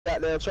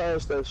Goddamn train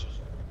station.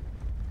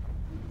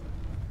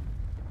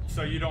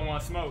 So you don't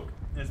want smoke,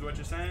 is what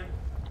you're saying?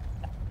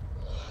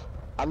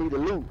 I need to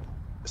loot.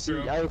 See,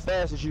 True. I ain't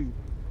fast as you. You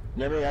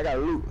know what I mean? I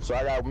gotta loot, so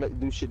I gotta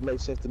do shit make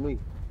sense to me.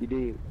 You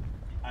dig?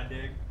 I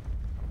dig.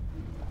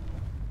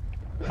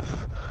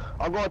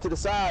 I'm going to the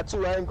side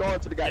too. I ain't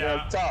going to the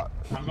goddamn top.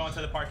 I'm going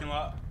to the parking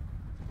lot.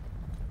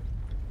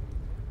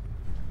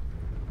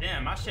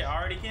 Damn, my shit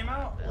already came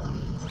out?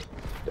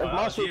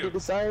 My shit did the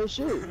same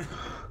shit.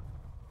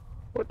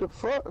 What the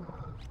fuck?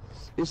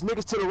 It's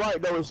niggas to the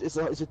right though. It's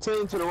a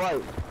team to the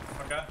right.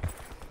 Okay.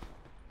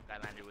 Guy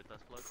landed with us,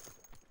 plug.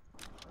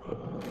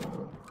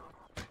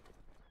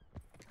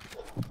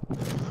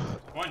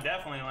 One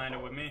definitely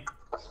landed with me.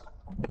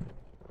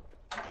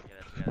 Yeah,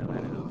 that's the guy that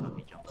landed on top.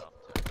 He jumped off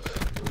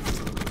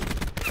too.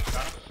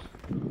 Got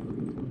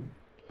him.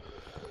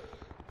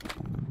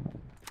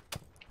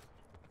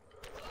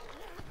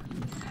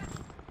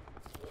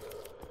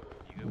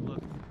 You good,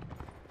 plug?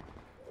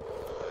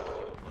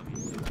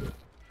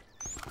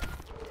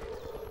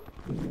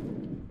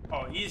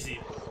 Oh, easy.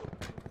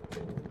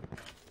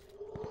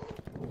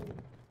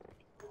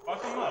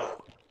 Fuck him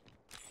up.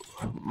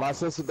 My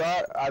sister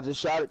dart, I just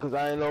shot it because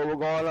I didn't know what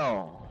was going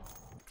on.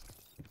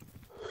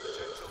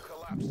 Potential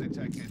collapse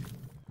detected.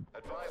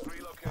 Advise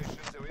relocation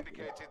to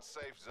indicated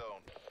safe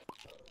zone.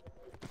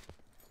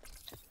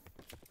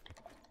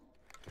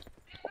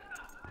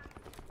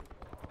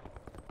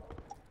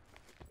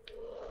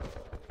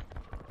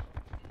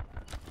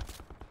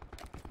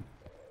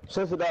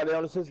 Sister dart, they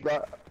on the sister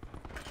dart.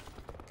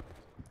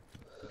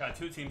 Got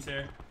two teams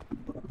here.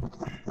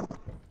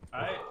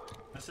 Alright,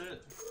 that's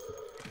it.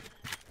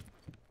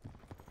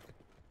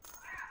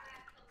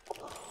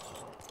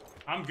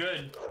 I'm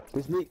good.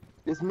 It's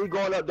me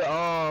going up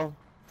the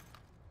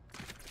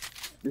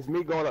It's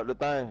me going up the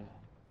thing.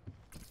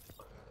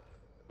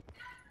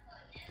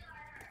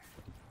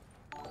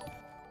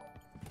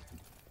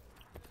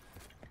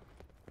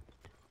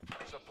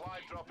 Supply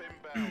drop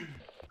inbound.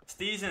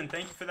 Steezen,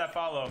 thank you for that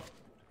follow.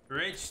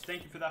 Rich,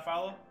 thank you for that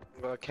follow.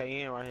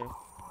 KN right here.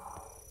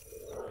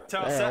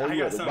 Tell Damn, Seth, where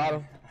you at, the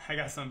bottom? I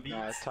got some beats.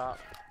 Nah, top.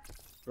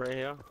 Right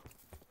here.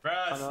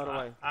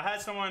 Bruh, I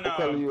had someone, What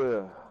color you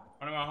at?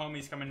 one of my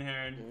homies come in here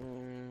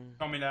and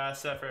told me to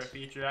ask Seth for a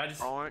feature.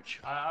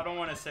 Orange. I don't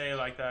want to say it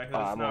like that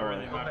because it's not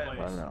really my place.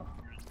 I know.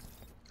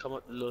 Come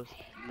up, look.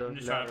 I'm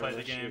just trying to play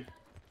the game.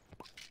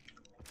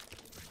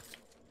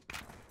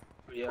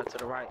 Yeah, to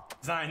the right.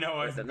 Cause I know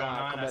what's going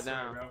on. Come back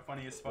down. Bro.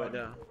 Funny as fuck. Right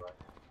down.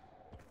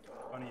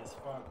 Funny as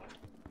fuck.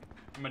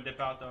 I'm gonna dip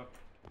out though.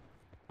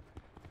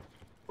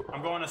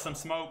 I'm going to some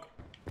smoke.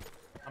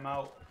 I'm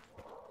out.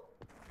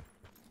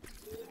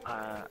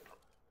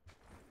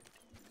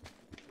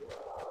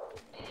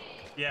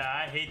 Yeah,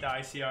 I hate the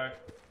ICR.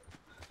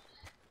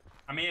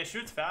 I mean, it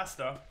shoots fast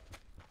though.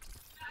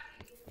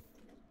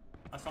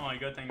 That's the only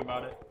good thing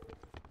about it.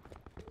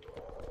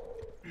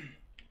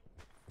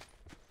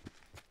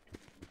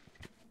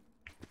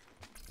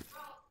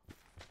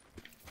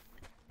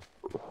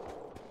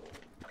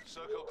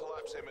 Circle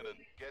collapse imminent.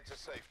 Get to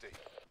safety.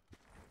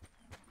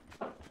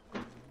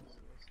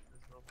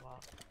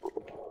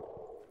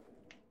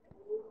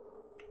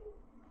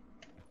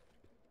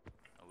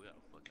 Oh, we got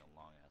a fucking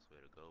long ass way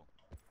to go.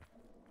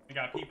 We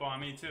got people on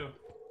me too.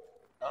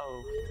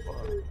 Oh,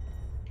 fuck.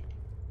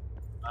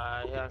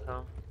 Yeah, I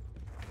come.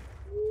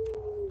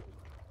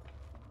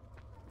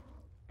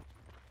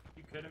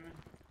 You kidding me?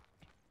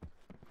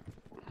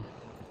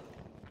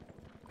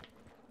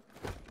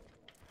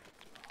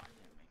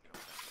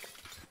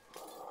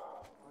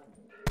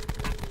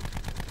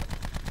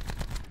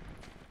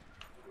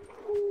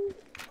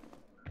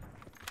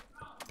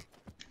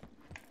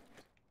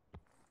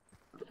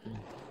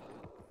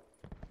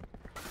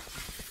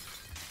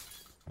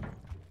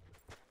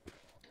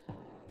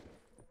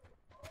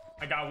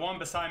 I got one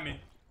beside me.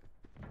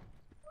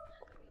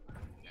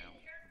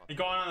 He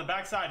going on the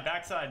backside,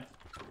 backside.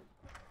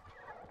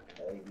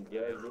 Hey, you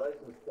guys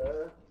license,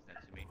 sir?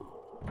 Next to me.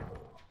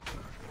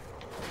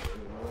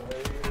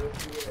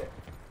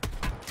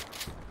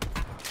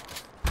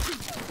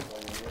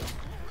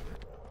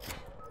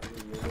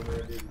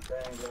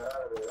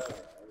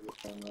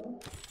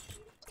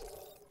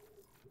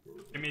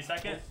 Give me a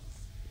second.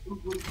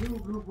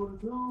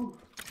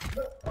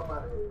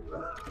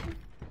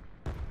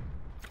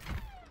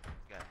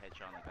 Got a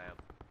headshot on the guy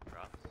up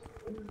across.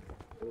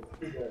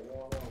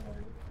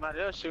 My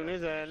they're shooting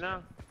his ass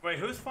now. Wait,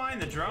 who's flying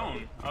the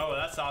drone? Oh,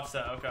 that's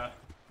offset, okay.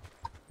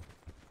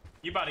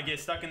 You about to get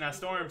stuck in that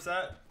storm,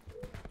 Set.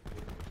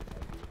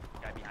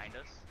 Guy behind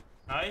us.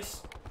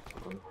 Nice.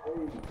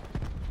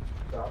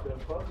 I've been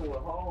fucking with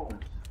Holmes.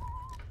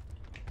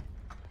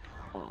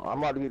 I'm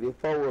about to get this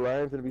forward.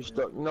 I ain't gonna be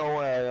stuck. No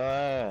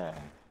way.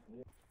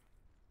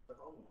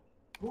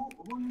 Who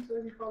you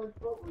say he probably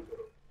fuck with?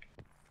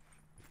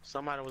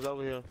 Somebody was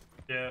over here.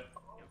 Yeah.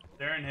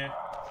 They're in here. He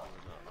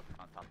was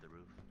on top of the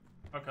roof.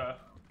 Okay.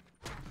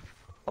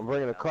 I'm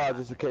bringing a car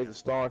just in case the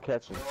storm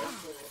catches.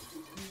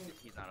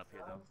 He's not up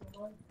here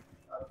though.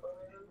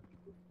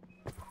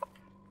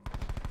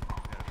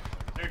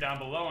 They're down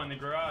below in the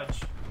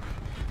garage.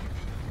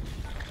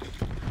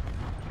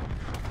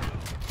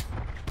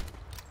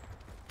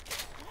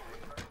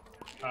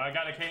 I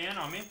got a KN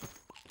on me.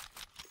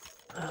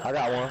 I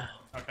got one.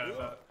 Okay,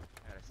 but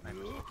Got a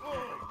sniper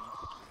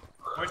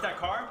scope. where's that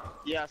car?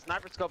 Yeah,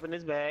 sniper scope in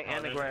this bag and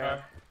the there's a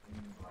grab.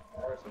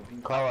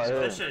 Car right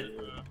This here. shit,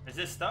 is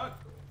this stuck?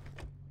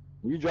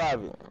 You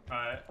drive it.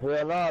 Alright,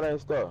 Hell no, it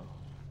ain't stuck.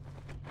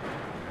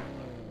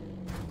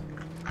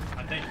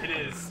 I think it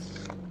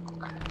is.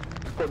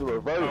 Put the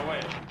reverse. Oh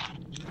wait,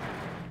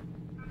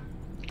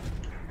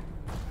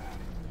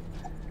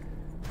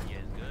 Yeah,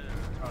 it's good.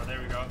 oh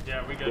there we go.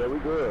 Yeah, we Yeah, good. we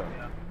good.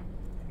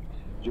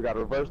 You gotta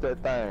reverse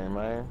that thing,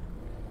 man.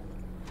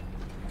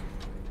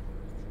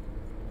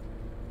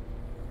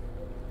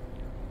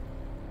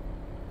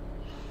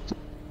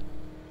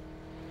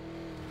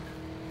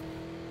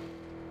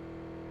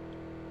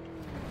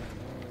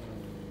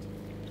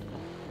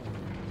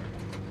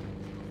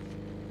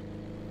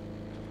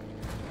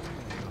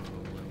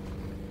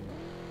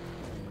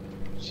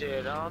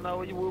 Shit, I don't know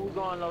where we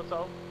going,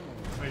 Loso.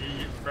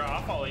 Bro,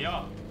 I'll follow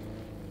y'all.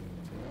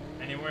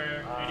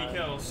 Anywhere, 80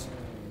 kills.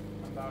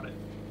 How about it?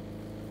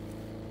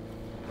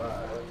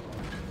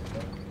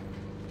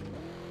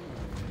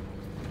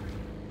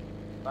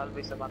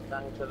 Probably be somebody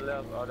down to the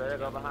left. Oh, there they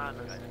go behind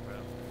us. Got it, bro.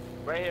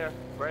 Right here,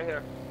 right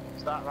here.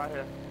 Stop right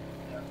here.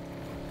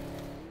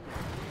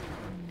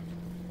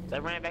 They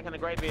ran back in the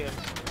gray bins.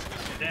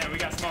 Damn, we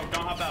got smoke.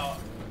 Don't hop out.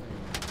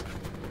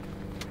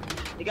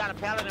 You got a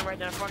paladin right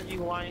there in front of you,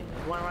 Hawaiian.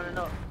 There's one running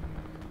up.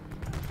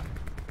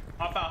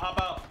 Hop out,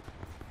 hop out.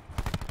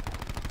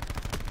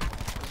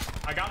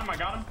 I got him, I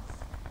got him.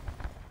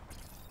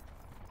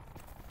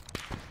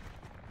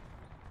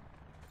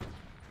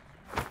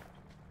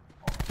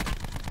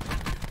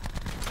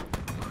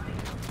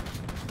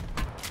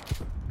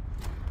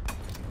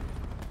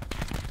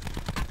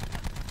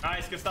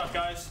 Nice, good stuff,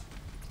 guys.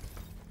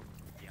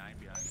 Behind.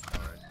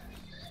 Alright.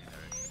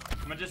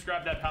 I'm gonna just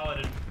grab that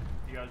paladin,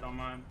 if you guys don't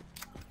mind.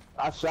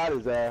 I shot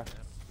his ass.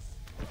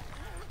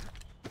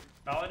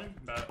 Paladin?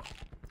 Bet.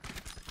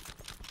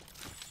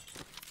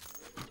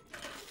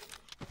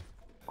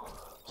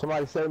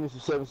 Somebody send me some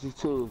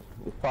 762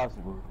 if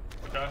possible.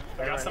 Okay,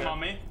 I got some on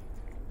me.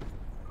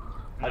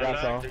 I got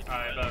some.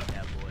 Alright, bet.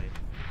 That boy.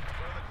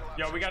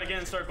 Yo, we gotta get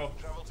in circle.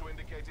 Travel to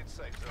indicated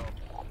safe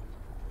zone.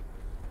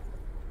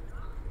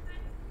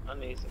 I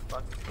need some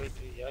fucking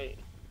 338.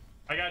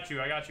 I got you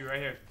right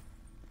here.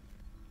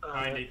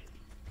 90.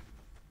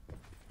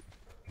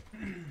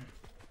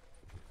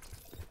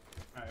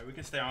 Alright, we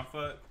can stay on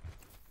foot.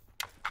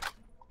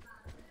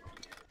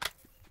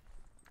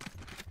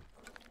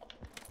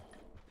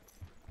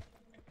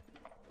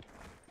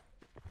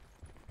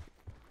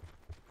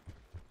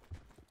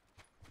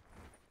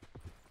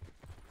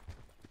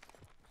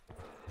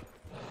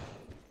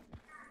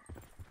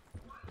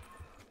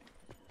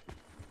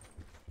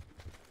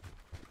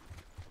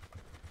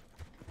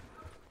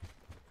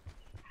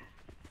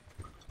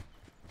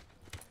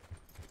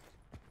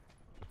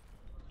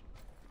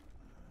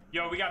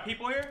 Yo, we got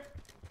people here?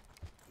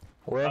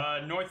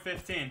 Where? North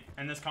 15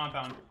 in this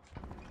compound.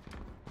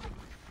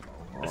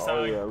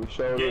 Oh yeah, we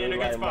showed get in it a good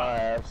like my spot.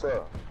 ass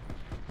up.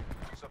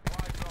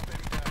 Supply drop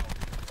inbound.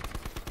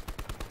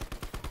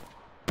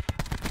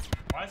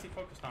 Why is he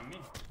focused on me?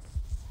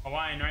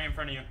 Hawaiian, right in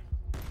front of you.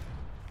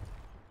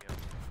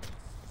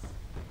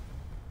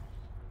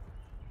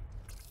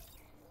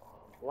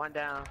 One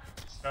down.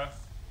 Okay.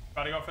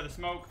 About to go for the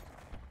smoke.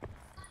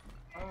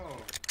 Oh.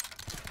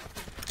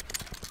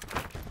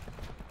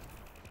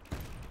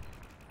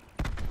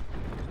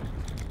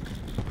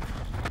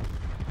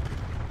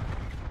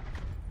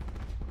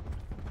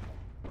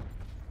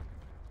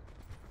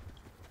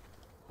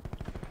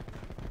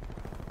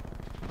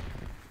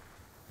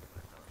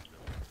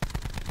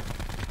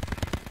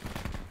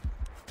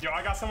 Yo,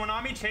 I got someone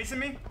on me chasing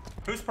me.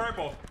 Who's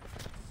purple?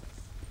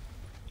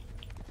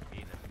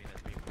 Me.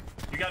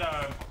 You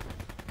gotta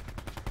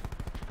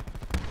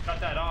cut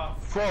that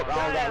off. Fuck,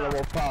 I don't got no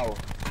more power.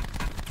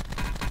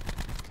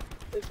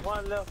 There's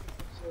one left.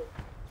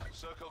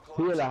 Circle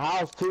He in the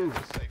house too.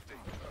 safety.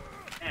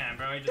 Damn,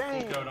 bro, he just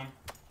full killed him.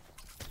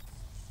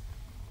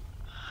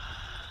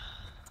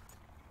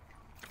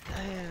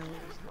 Damn.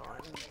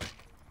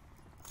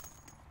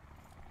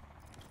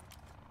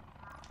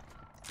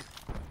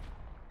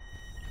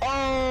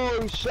 Oh,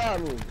 he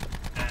shot me.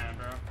 Damn,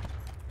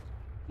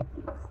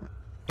 bro.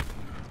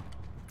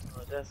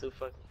 Oh, that's who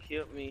fucking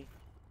killed me.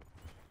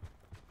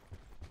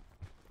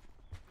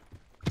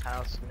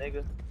 House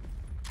nigga.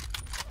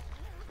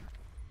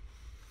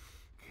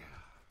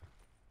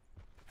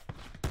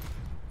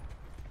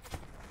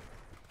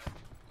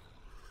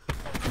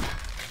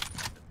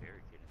 The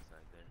barricade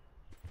inside there.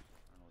 I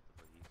don't know what the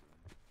fuck he's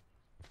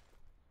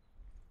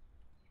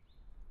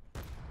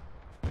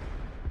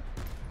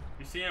doing.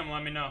 You see him,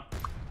 let me know.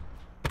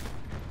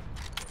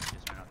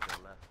 Just ran out to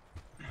the left.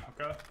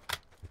 Okay.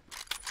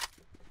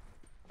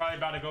 Probably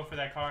about to go for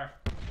that car.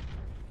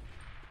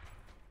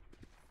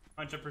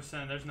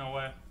 100%, there's no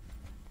way.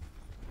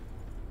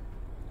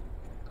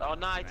 Oh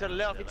nah, he to the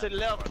left, he to the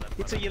left,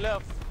 he to your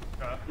left.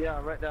 Okay.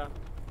 Yeah, right there.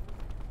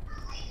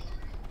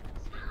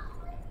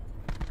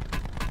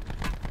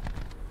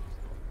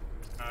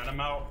 Alright, I'm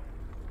out.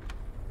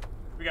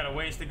 We got a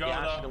ways to go Yeah,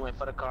 I should though. have went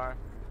for the car.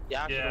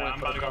 Yeah, I should have Yeah, went I'm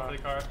for about the to car. go for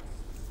the car.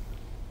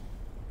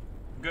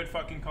 Good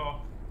fucking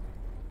call.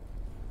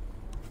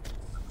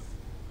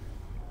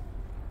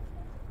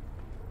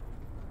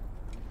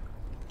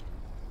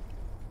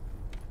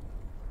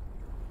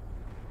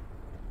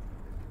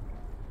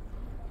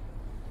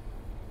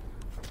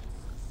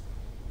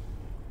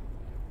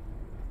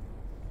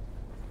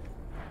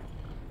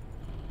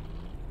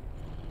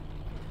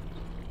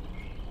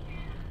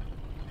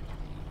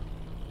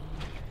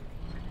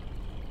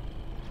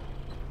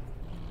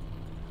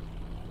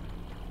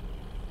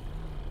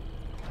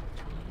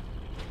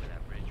 Over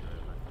that bridge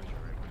or left bridge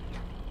or right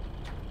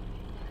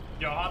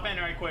bridge. Yo, hop in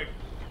right quick.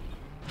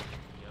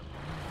 Yep.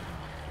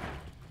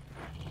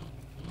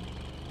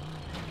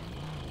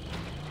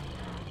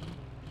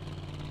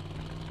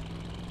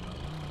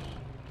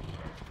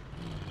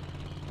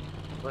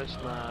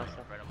 Bushmine.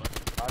 Right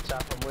above the Watch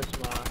out for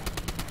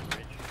Bushmine.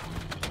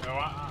 bridge. Yo,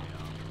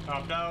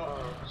 hopped out.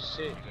 Oh,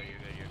 shit. You're good, you're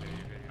good, you're good,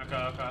 you're good. You're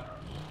Okay, okay.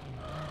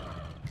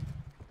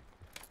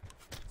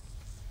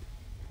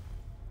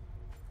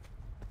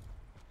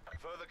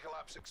 Further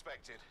collapse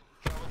expected.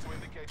 Travel to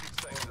indicated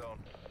safe zone.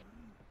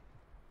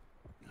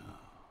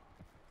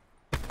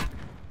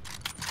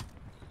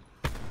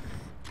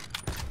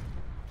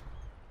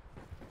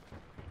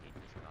 I hate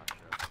this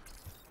Kasha.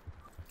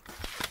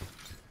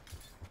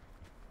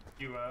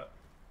 You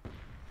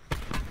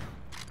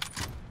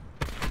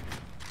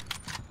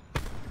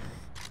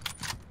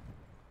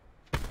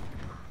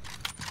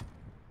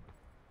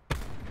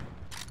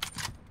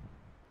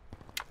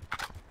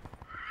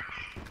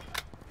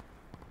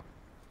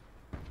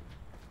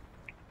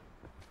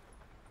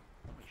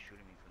Somebody's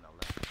shooting me from the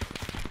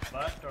left.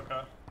 left?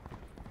 Okay.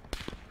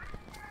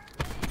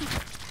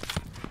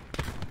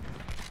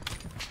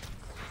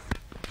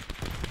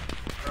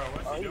 Bro,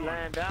 what's Oh, he he doing?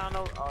 laying down?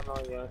 Oh,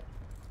 no, yeah.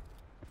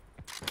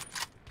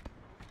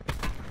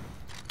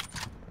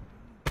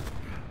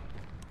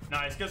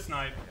 Nice, good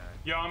snipe.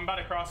 Yo, I'm about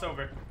to cross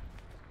over.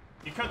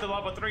 You cut the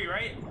level 3,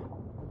 right?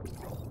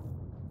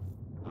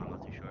 I'm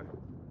not too sure.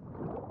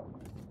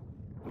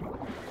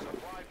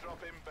 Supply drop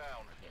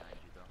inbound. Behind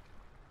you though.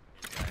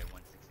 There's a guy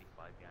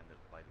 165 behind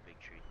by the big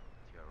tree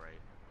to your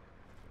right.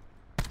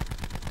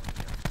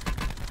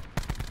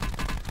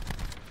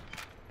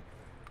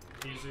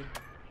 Easy.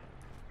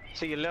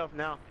 To your left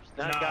now.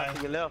 Now you Nah. got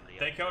to your left.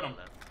 They killed him.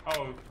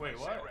 Oh, wait,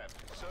 what? Rep.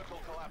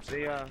 Circle collapse.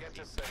 Yeah. Get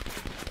to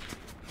safety.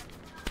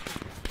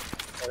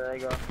 Oh, there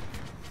you go.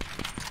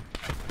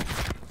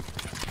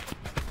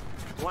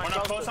 One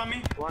up close on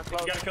me. One You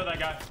close. gotta kill that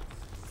guy.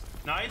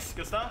 Nice,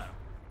 good stuff.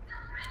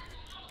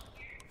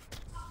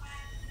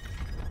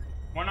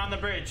 One on the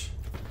bridge.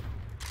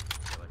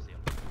 Yeah, I see him.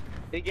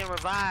 He getting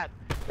revived.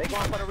 They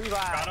going for the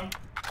revive. Got him.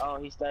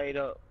 Oh, he stayed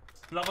up.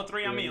 Level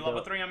 3 on Yeah, me, he level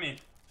dope. 3 on me.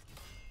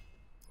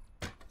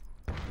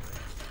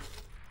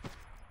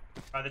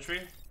 By the tree.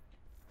 Yep,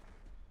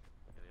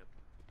 yep.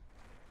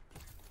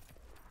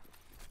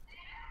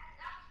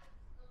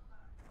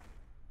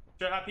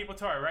 Should have people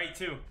to our right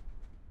too.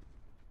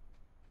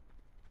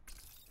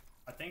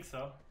 I think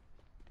so.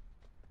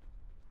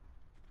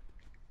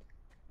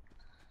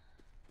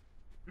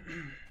 You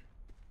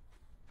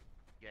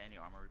got any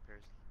armor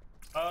repairs?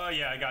 Oh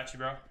yeah, I got you,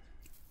 bro. I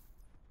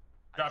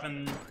just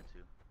Dropping. got one or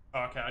two. Oh,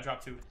 okay, I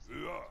dropped 2. I just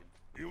need one or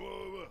two.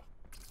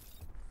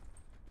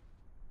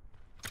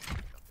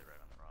 Dropped it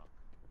right on the rock.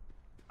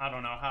 I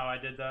don't know how I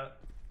did that.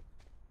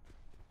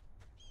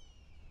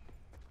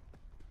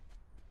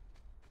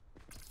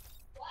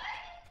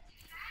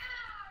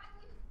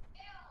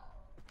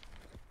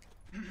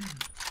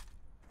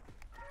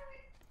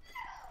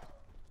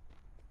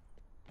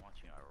 I'm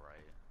watching our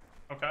right.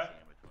 Okay,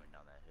 Seeing we're going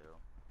down that hill.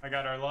 I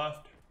got our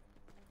left.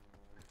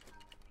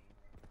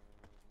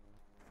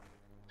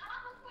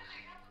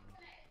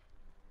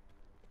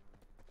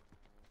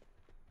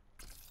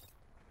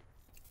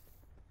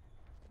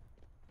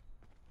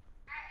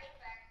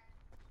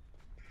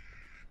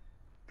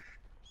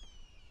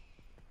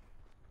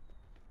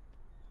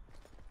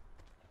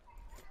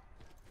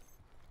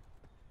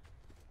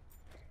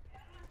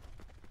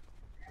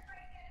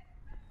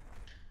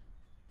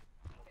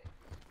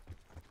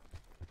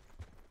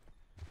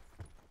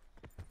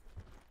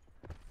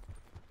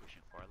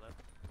 Pushing far left.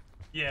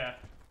 Yeah.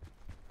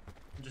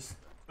 Just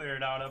clear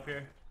it out up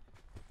here.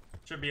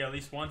 Should be at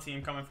least one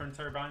team coming from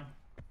Turbine.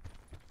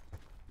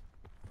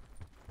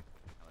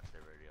 Unless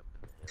they're already up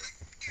in the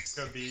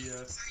hill. Could be,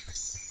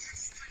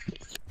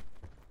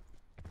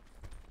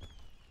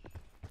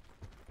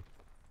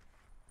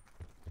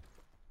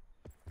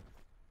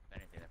 If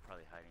anything, they're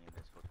probably hiding in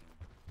this fucking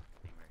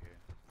thing right here.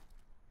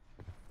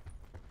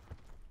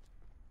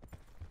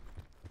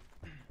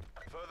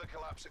 Further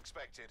collapse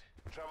expected.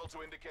 Travel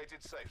to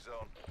indicated safe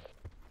zone.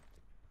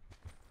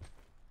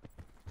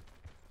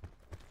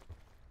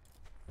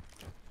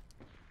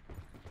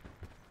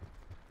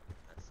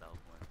 That south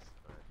one's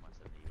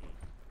 178.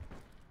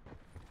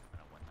 And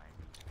a 190.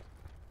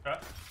 okay.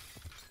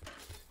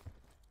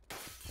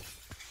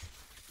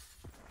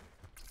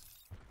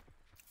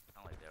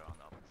 Not like they're on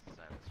the opposite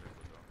side of the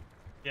circle though.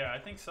 Yeah, I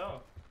think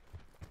so.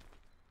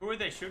 Who were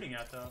they shooting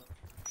at though?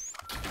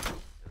 It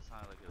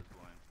sounded like it was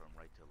going from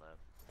right to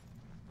left.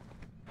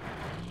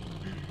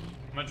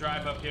 I'm gonna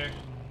drive up here.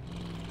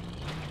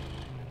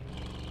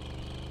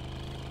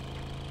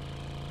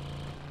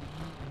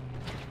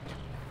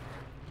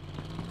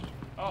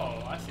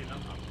 Oh, I see them.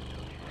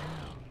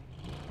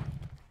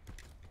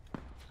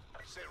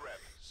 Sit rep.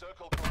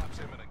 Circle collapse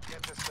imminent.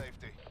 Get to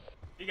safety.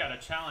 You got a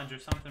challenge or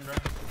something, bro. Oh.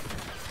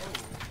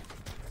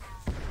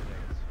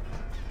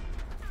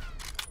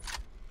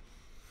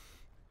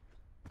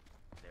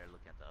 They're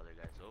looking at the other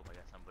guys. Oh, I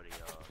got somebody east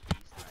line.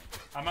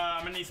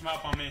 I'm gonna need some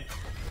help on me.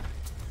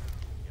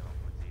 Yeah,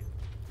 I'm with you.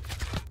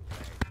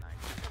 Guy 9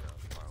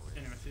 far away.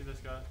 Can't even see this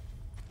guy.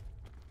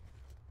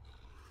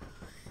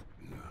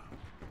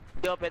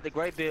 He up at the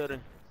gray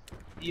building.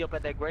 He up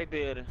at that gray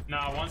building.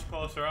 Nah, one's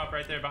closer up,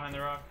 right there behind the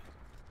rock.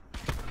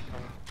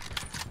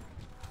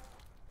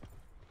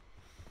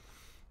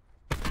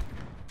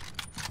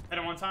 Hit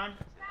him one time.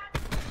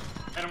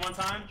 Hit him one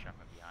time. Trap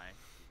him behind.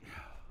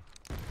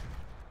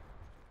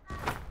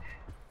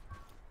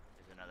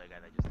 There's another guy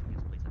that just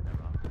gets placed at that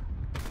rock.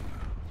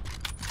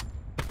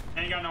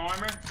 Ain't got no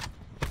armor.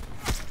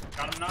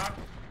 Got him knocked.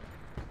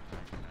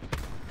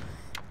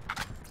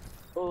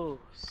 Oh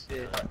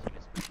shit.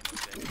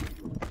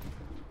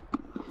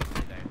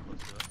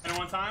 Hit him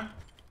one time.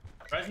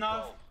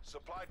 Reznov.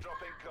 Supply drop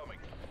incoming.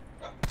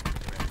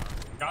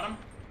 Got him.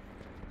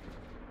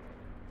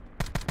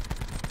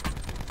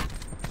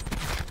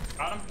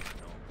 Got him.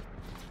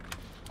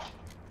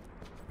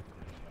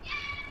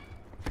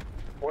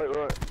 Wait.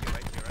 You're right.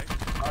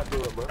 I'll do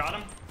it, bro. Got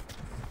him.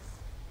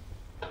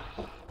 A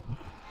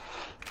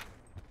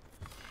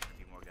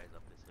few more guys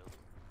up this hill.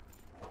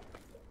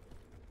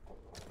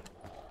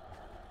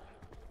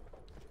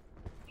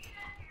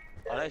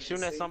 Oh, they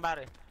shooting at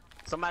somebody.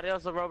 Somebody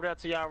else over there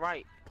to y'all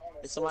right.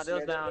 There's somebody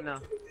else down there.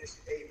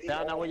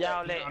 Down there where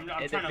y'all at. I'm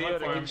At the trying to look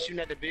building. for He him. was shooting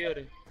at the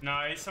building.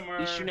 Nah, he's somewhere.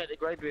 He's shooting at the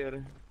gray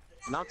building.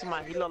 And I'm talking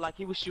about, he looked like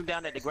he was shooting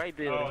down at the gray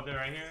building. Oh, they're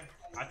right here.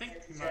 I think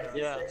he might have.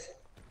 Yeah.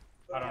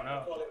 I don't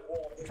know.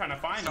 I'm trying to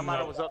find him.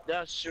 Somebody though. was up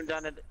there shooting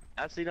down at the,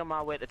 I see them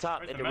all the way at the top,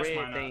 Where's at the the best red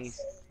mine at? things.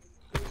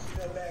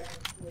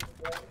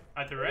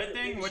 At the red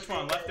thing? Which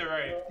one? Left or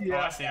right? Oh,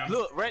 I see him.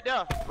 Look, right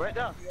there, right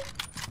there.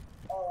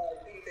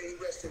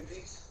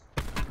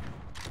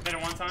 Hit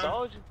him one time.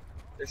 Told you.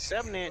 The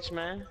 7-inch,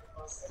 man.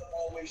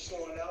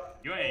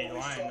 You ain't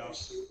lying though.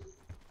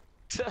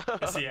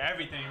 I see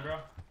everything, bro.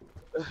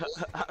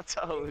 I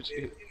told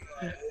you.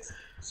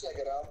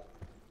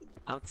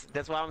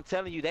 That's why I'm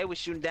telling you, they were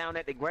shooting down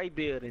at the gray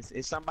buildings.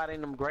 It's somebody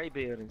in them gray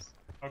buildings.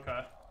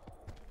 Okay.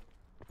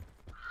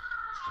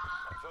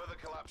 Further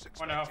collapse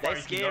Wonder how expected. far They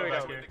you can scary go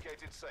back though. here.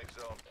 Indicated safe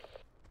zone.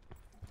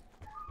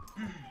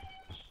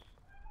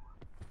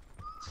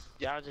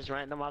 Y'all just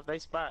ran them off their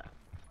spot.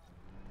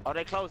 Oh,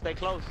 they close, they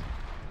close. Oh,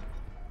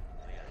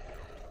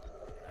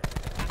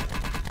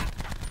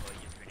 he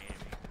just grenaded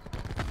me.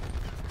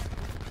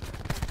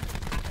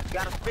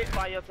 Got a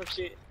Spitfire or some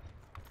shit.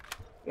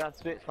 Got a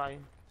Spitfire.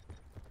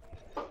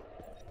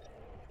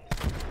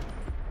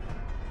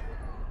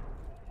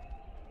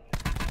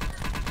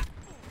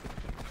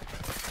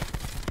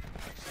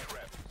 Sit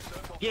rep.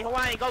 Circle Get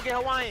Hawaiian, go get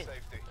Hawaiian.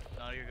 safety.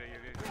 No, you're good,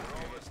 you're good.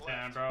 We're almost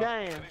Damn, left. bro.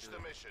 Damn. Finish the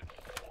mission.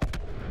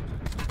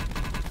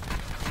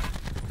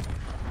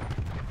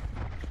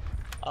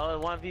 Oh,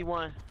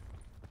 1v1.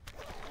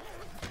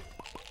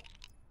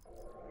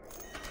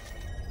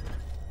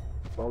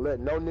 Don't let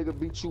no nigga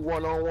beat you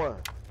one-on-one.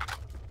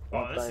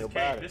 Oh, this thing is about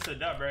cake. it. This is a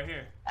dub right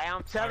here. Hey,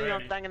 I'm telling you,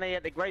 I'm Alrighty. thinking they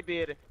at the gray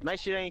building. Make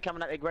sure they ain't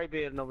coming out the gray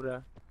building over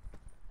there.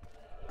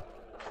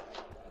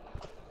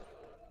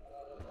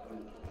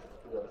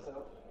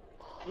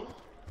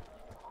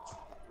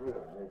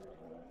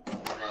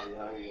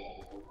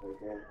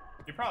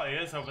 He probably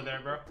is over there,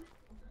 bro.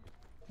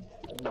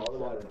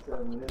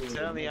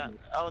 Tell me,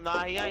 oh no,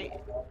 he ain't.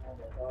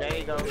 There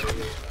you go.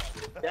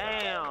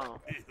 Damn.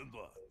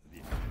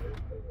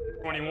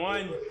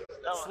 21.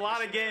 It's a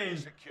lot of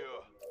games. Secure.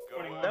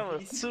 Good 21. work. That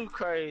was too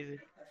crazy.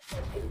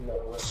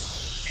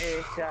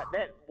 Headshot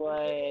that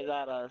boy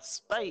out of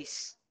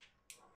space.